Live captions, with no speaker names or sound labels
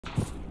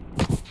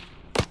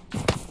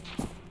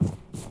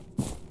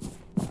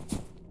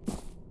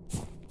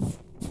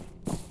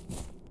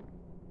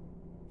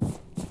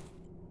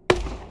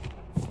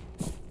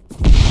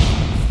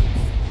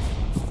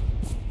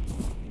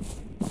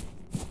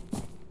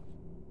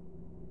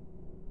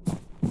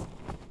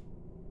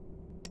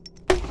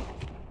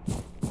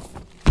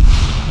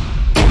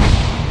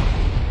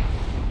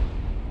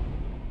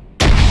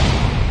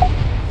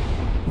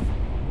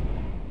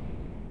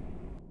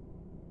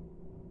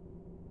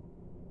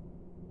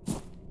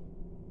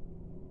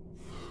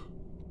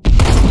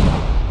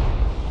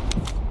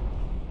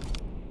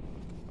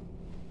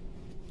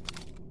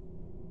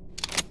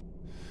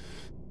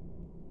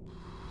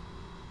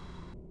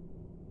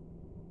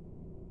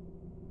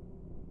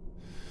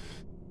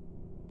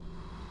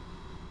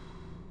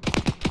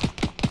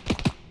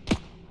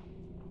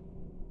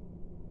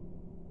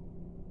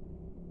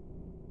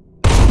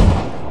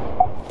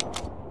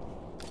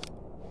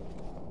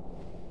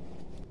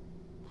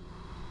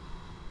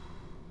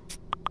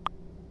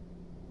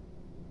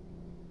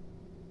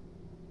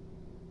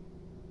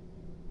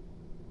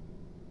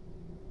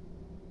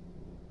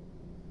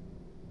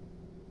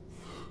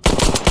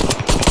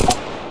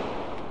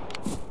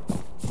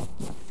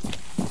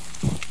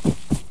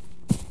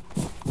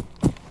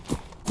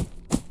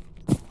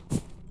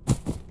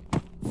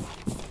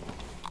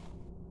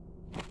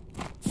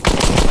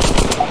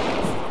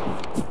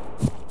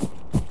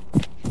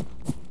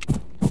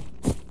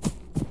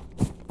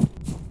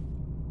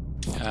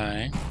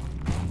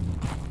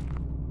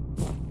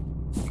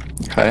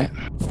Okay.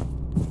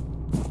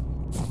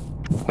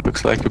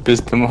 Looks like you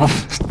pissed them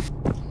off.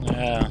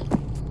 Yeah,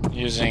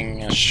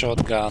 using a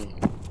shotgun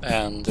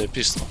and a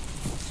pistol.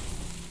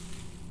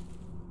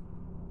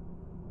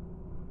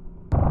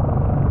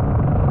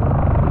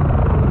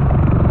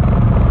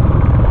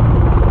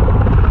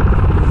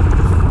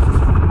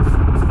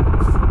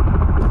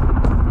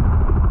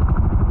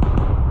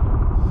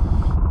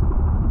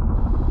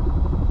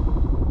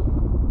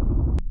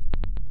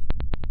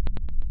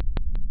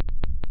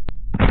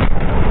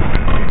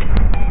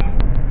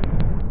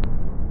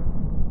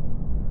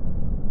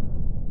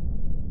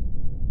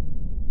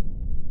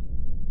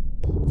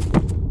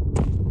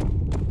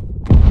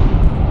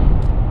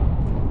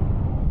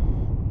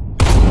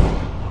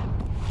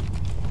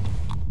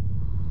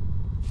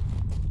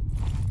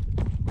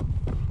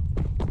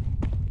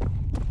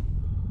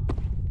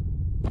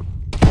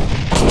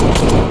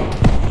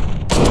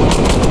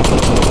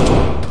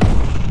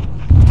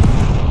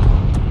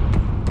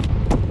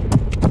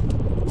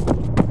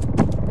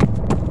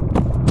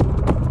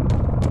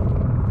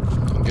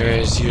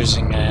 Is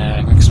using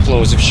an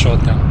explosive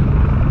shotgun.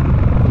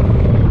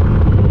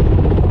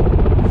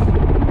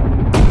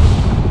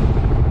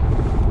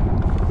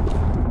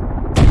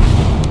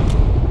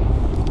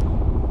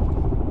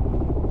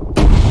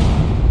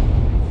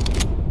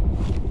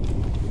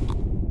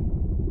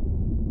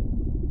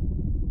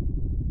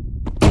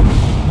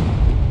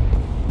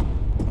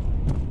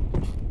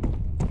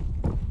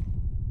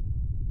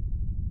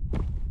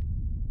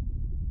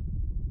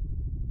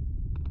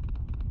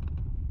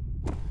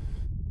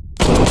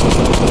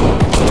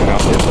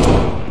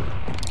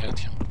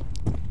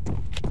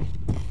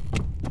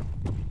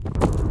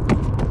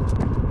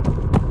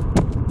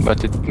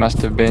 But it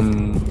must have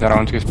been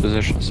around his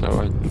position, so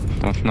I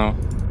don't know.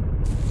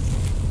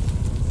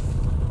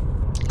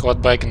 Quad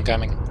bike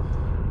incoming.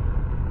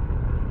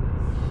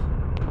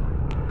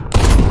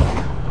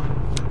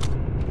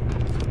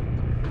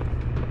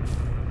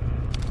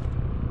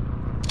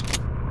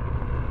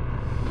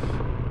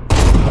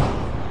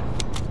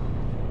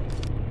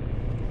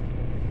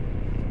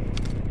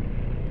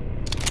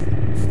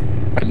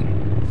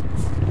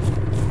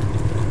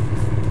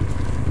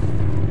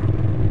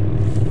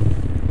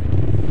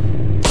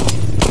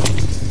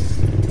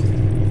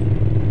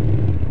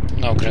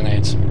 No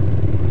grenades.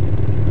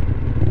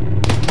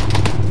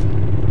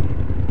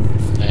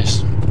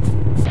 Nice.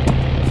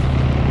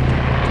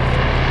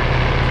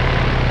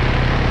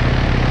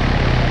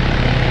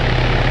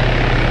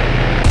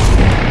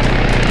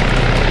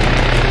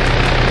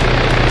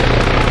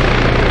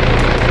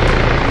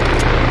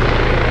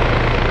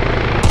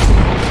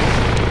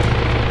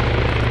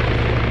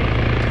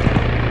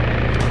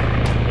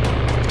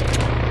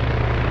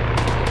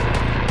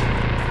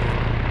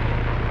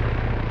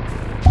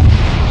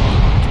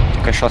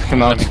 I shot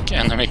him out.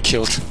 Enemy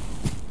killed.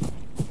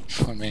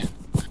 For me.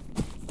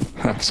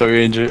 So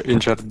you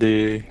injured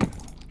the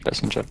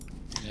passenger.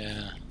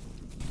 Yeah.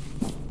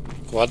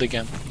 Quad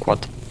again.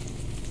 Quad.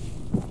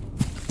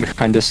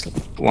 Behind this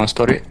one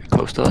story,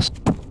 close to us.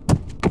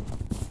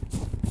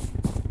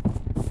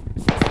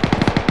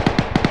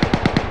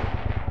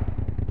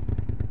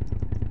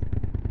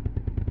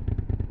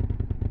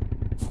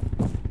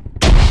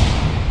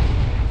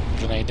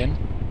 Grenade in.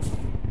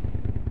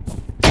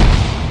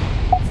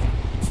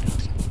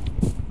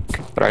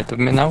 Right of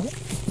me now.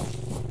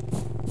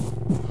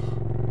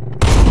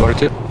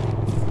 40.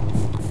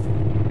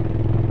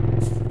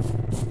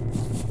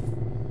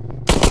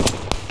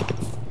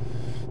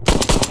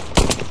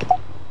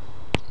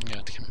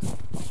 Got him.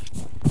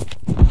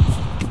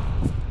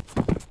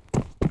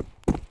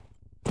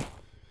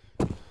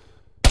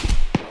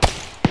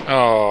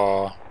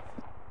 Oh.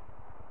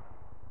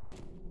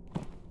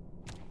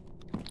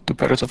 2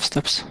 pairs of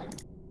steps.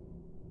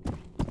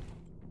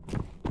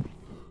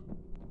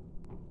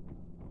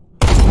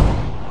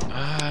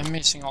 I'm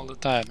missing all the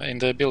time. In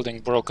the building,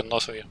 broken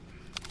north of you.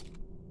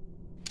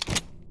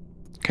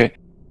 Okay.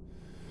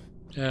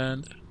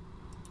 And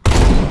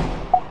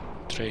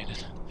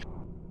traded.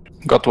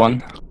 Got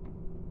one.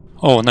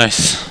 Oh,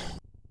 nice.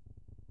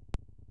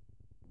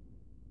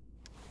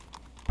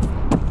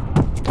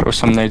 Throw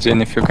some nades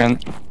in if you can.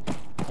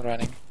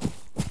 Running.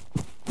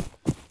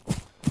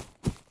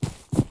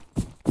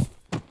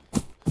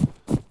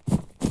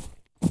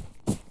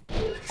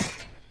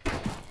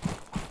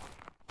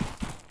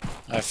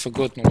 I've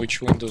forgotten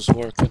which windows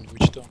work and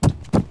which don't.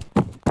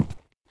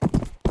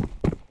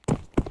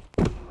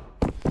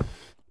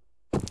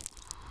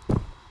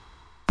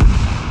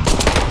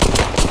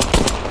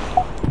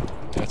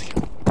 Got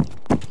him.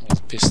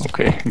 With pistol.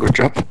 Okay, good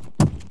job.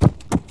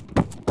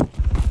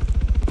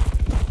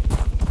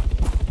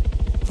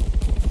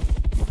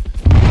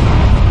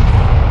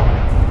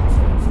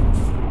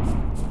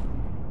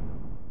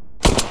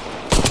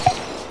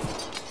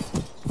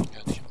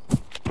 Got him.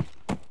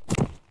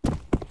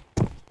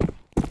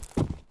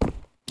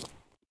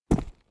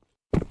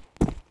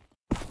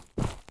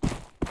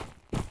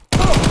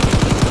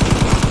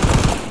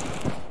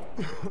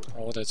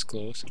 Oh, that's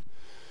close.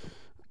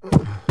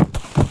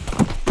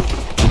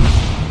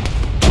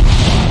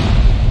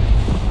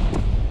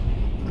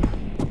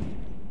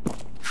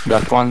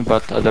 that one,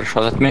 but other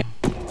shot at me.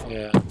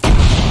 Yeah.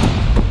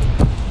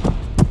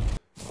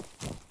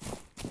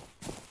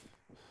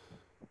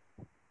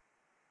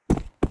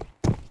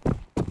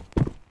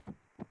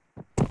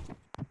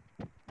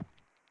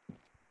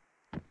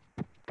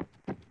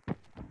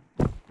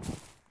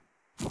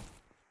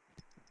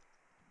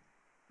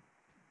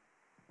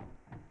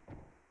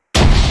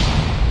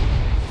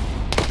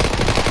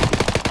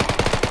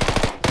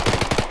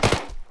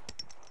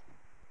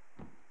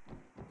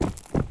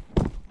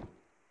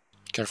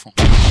 Careful.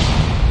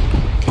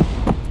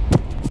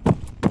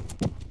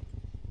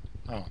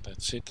 Oh,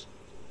 that's it.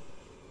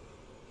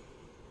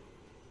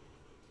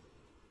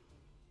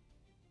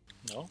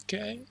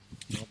 Okay,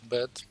 not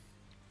bad.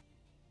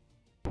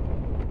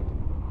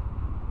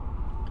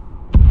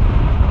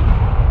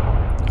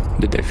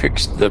 Did they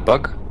fix the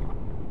bug?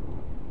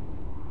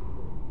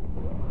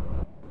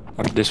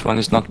 Or this one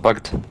is not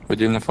bugged with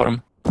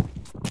uniform?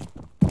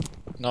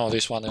 No,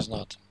 this one is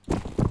not.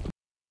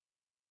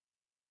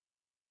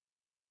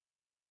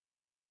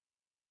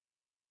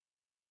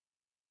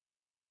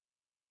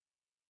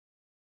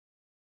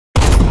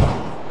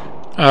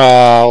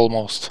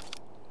 Almost.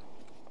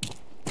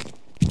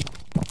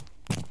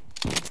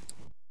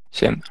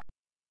 Same.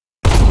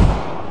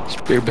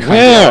 Spear behind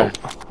Where?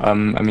 the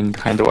I mean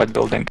behind the white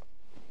building.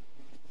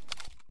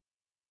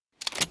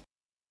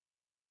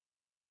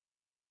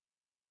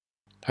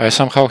 I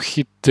somehow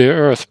hit the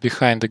earth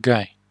behind the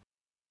guy.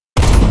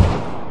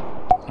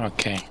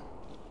 Okay.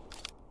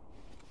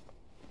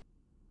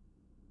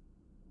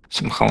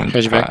 Somehow in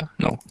Hatchback.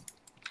 no.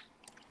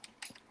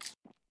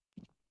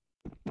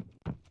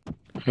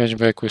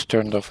 Hatchback with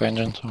turned off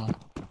engine, so...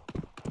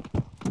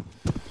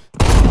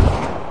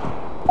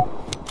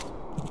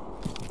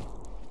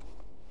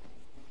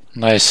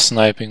 Nice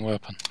sniping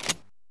weapon.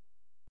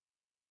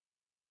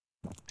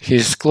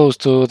 He's close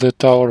to the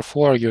tower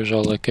 4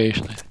 usual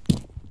location.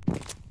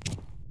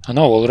 I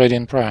know, already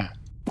in prime.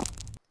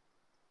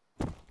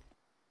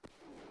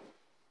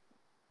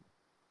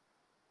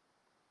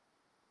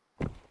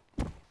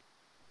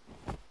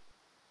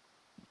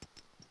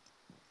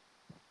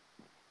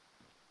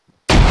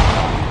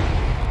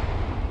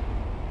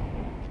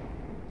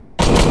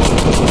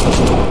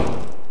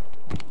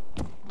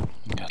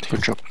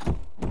 Good job.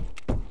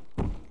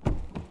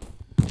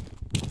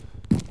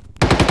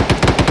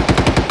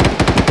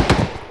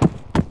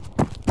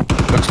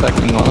 Looks like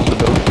in one of the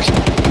buildings.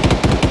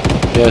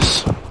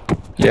 Yes.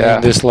 Yeah.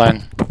 In this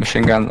line.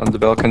 Machine gun on the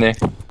balcony.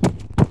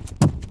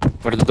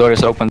 Where the door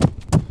is open.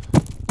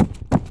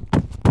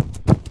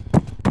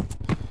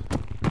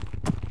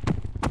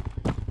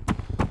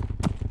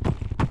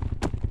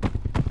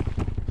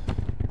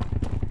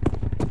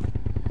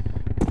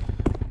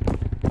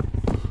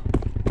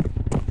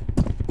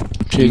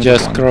 She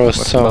just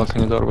crossed south. The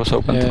balcony door was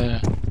open.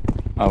 Yeah.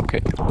 Okay.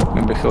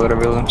 Maybe he'll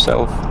reveal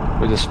himself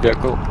with his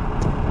vehicle.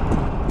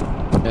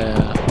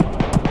 Yeah.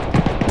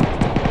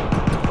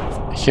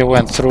 He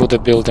went through the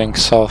building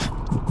south.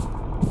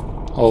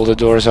 All the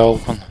doors are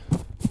open.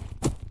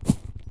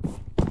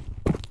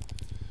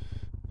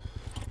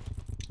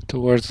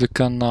 Towards the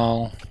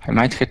canal. I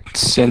might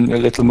hit in a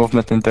little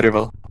movement in the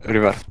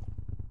river.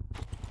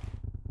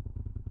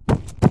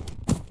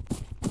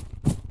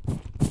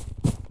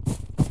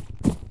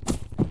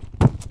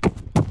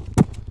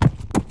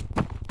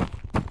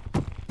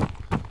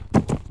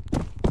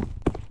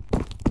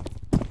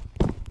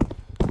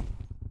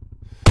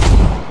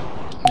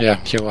 Yeah,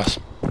 he was.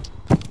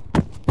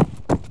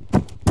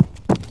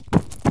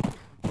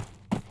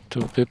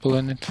 2 people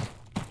in it.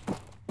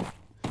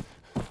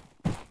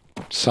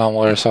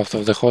 Somewhere south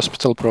of the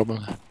hospital,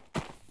 probably.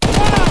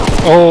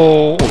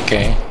 Oh,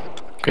 okay.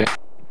 Okay.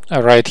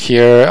 Right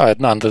here,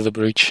 under the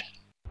bridge.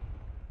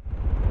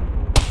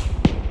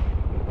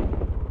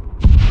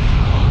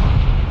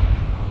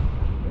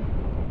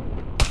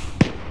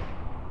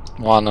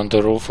 One on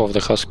the roof of the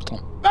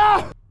hospital.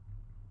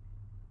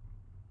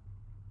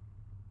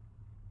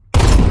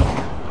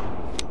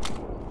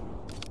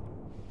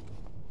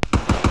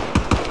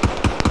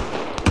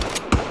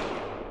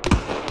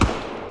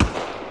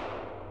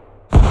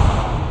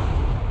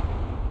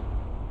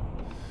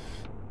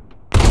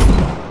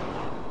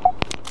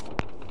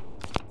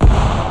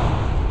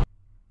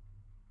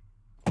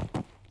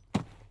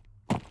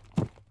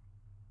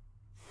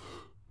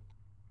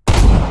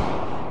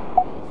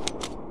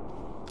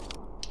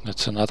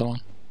 That's another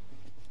one.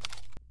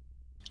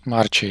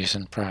 Marchi is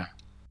in prime.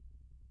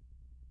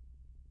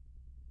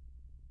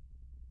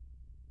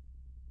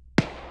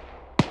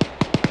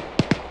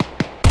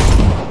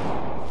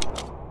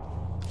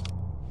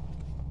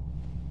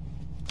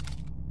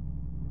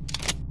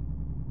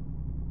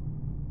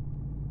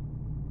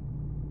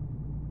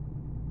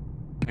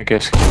 I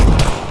guess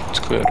it's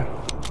clear.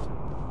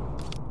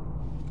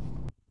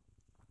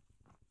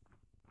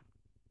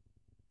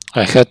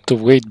 I had to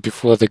wait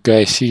before the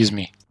guy sees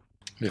me,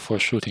 before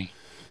shooting.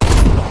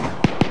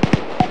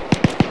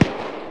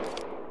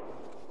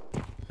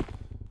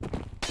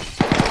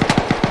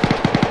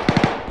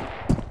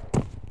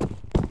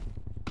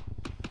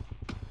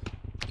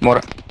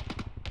 More.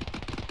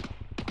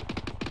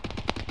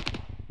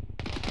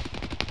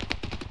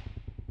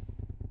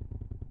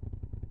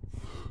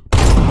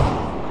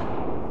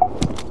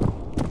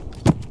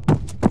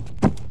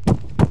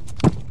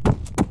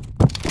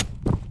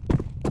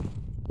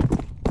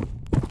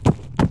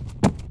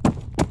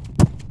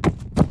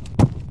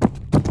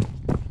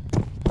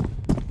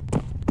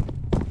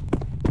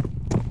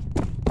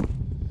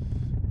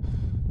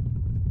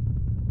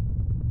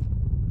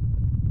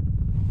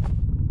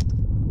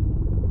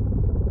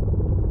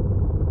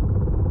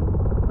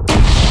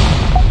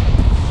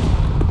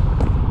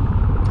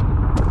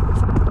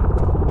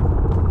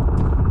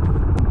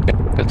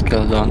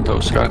 dead on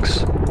those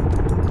rocks.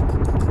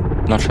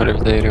 Not sure if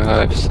they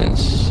revive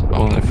since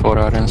only 4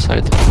 are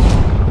inside.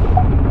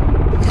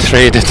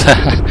 Traded.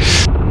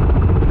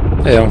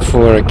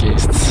 M4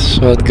 against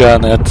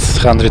shotgun at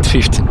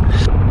 150.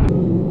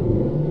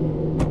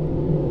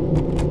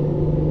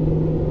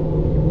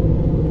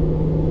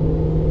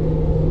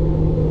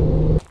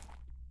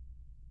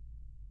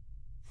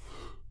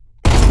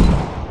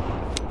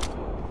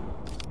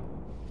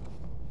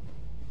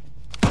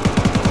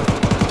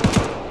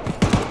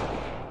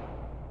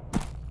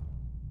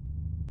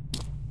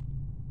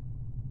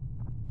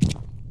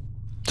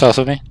 South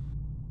of me.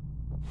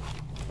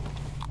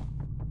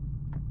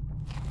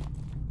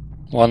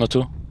 1 or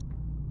 2.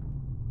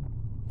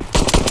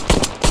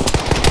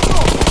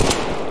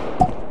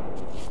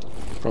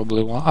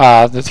 Probably 1.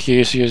 Ah, that he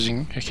is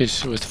using.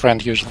 He's with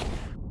friend usually.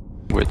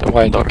 With the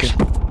White, doors. okay.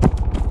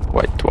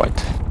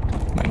 White.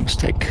 My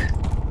mistake.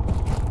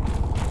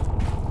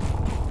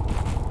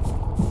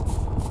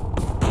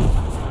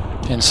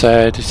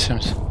 Inside, it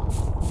seems.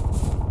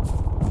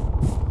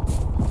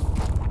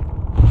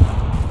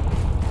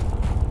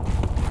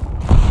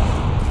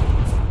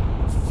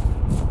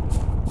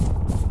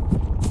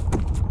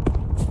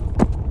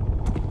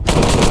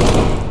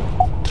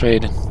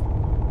 Trading.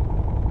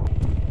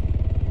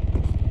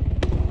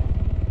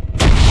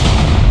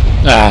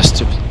 Ah,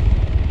 stupid.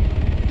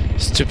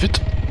 Stupid.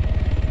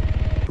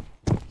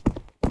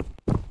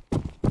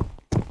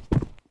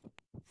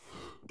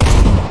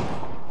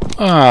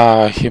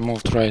 Ah, he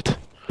moved right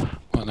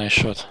when I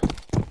shot.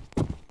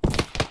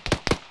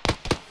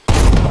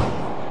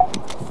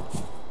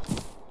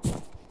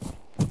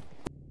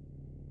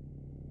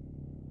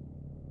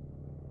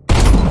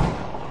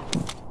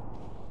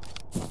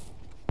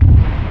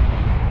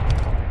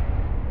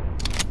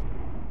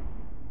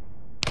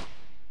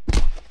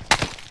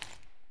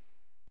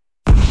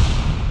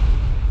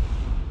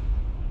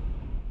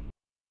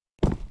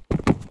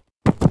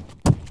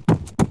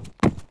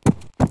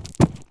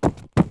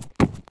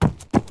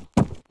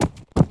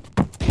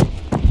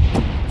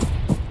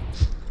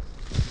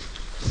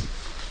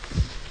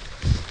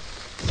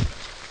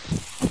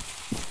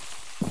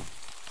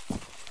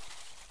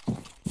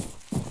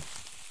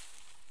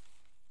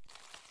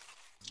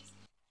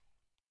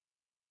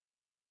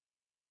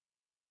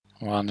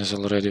 One is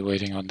already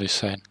waiting on this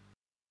side.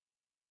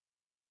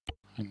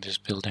 In this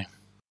building.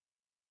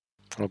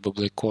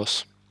 Probably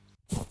KOTH.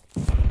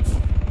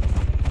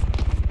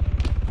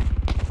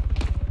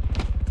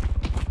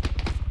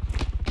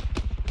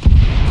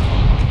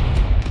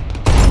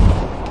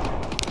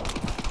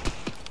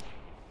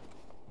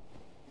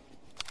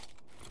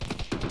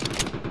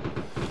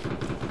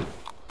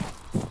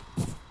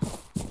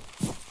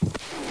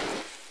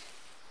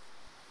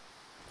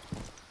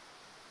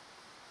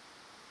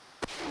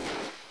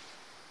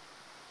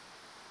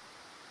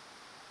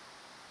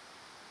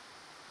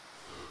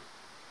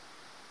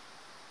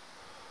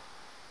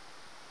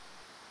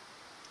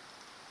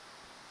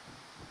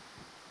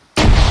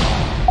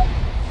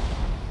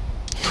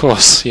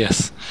 KOTH,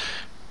 yes.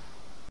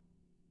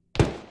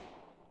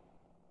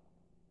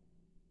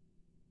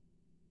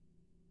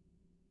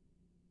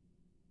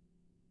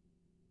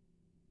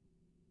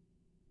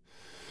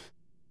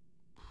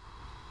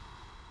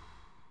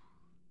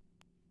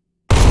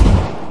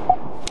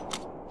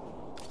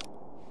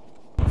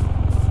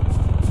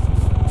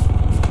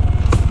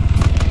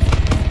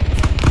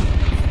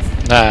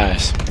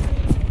 Nice.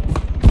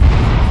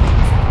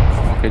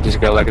 Okay, this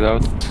guy lagged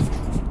out.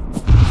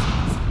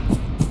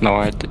 No,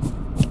 I did.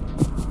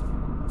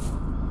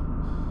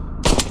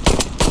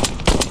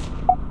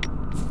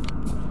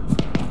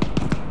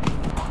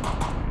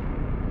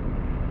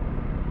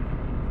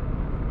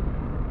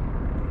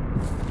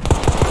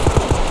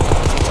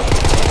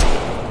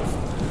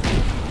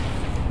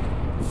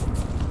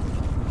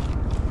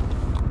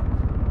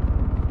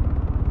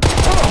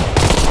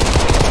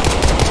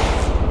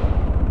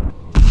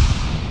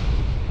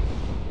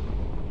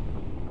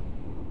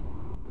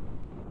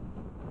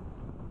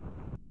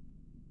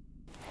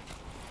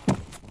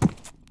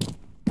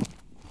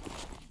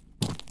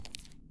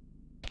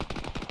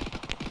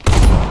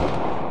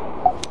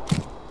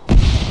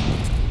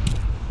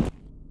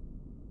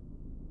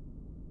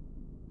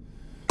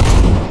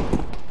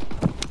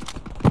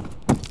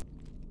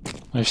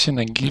 I've seen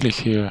a ghillie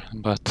here,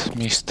 but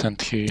missed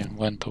and he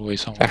went away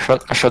somewhere.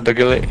 I shot the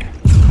ghillie.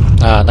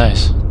 Ah,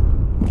 nice.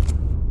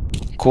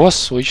 KOTH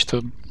switched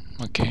to...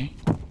 okay.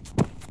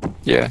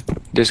 Yeah,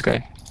 this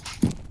guy.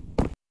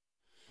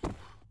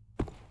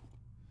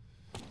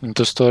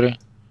 Into story.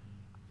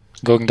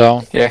 Going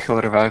down. Yeah, he'll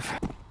revive.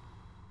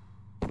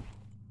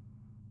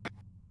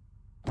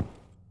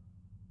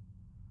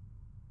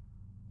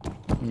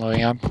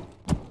 Moving up.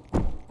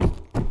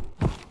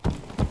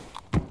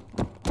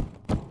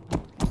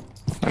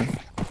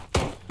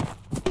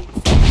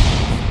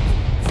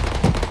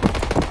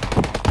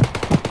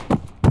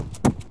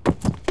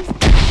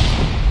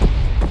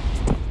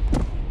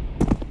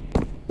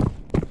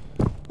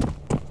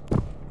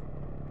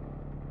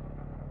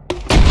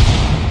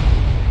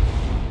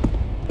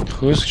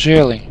 Who's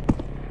jailing?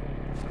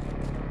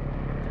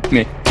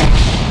 with me.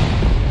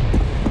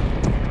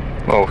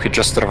 Oh, he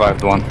just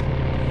survived one.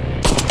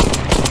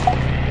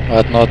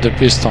 But not the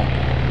pistol.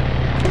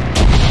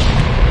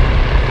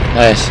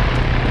 Nice.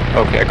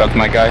 Okay, I got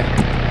my guy.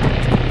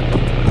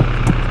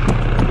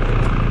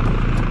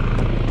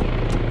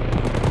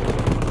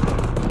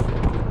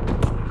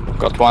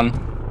 Got one.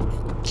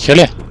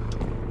 Heli?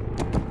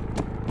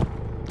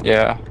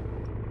 Yeah.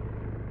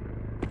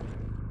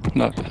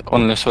 No,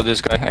 only saw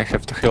this guy. I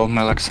have to heal.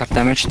 My legs are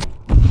damaged.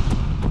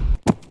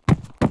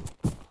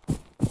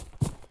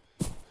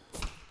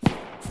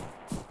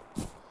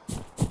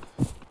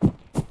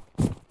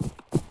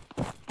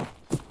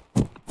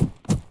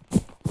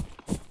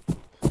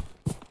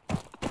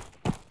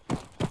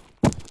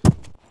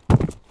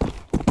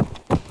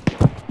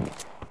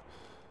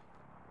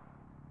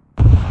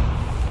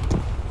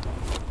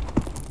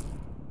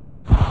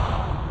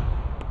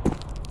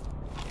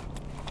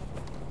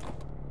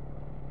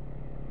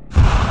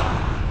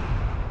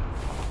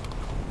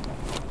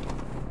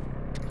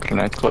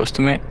 Grenade close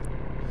to me.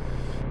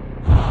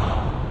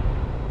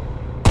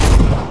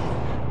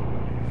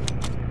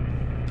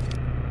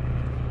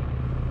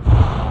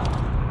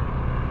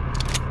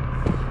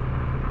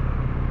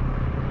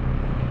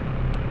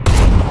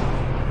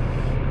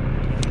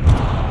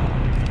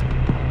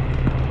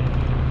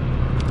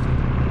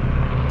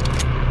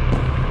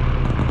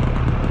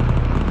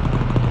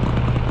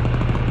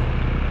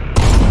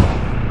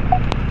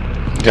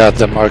 Got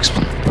the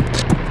marksman.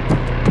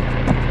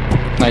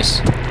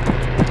 Nice.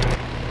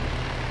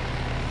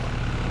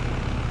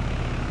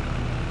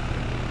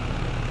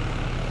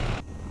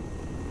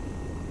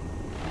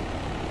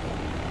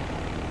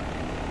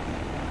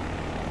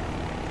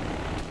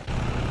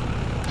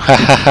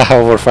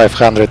 Over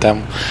 500,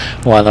 I'm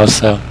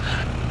 107.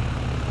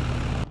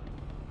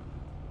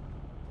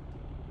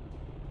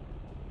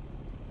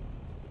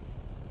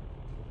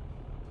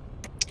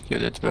 You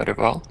did very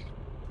well.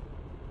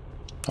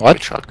 What?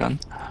 With shotgun.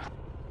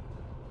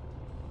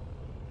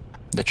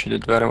 That you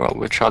did very well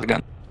with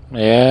shotgun.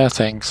 Yeah,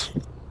 thanks.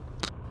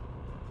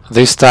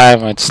 This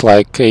time it's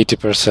like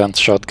 80%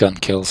 shotgun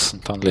kills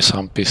and only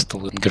some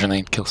pistol and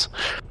grenade kills.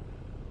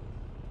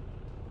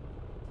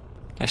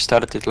 I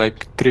started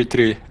like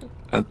 3-3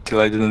 until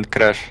I didn't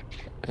crash.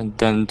 And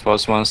then it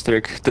was one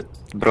streak that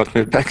brought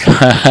me back.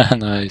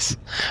 Nice.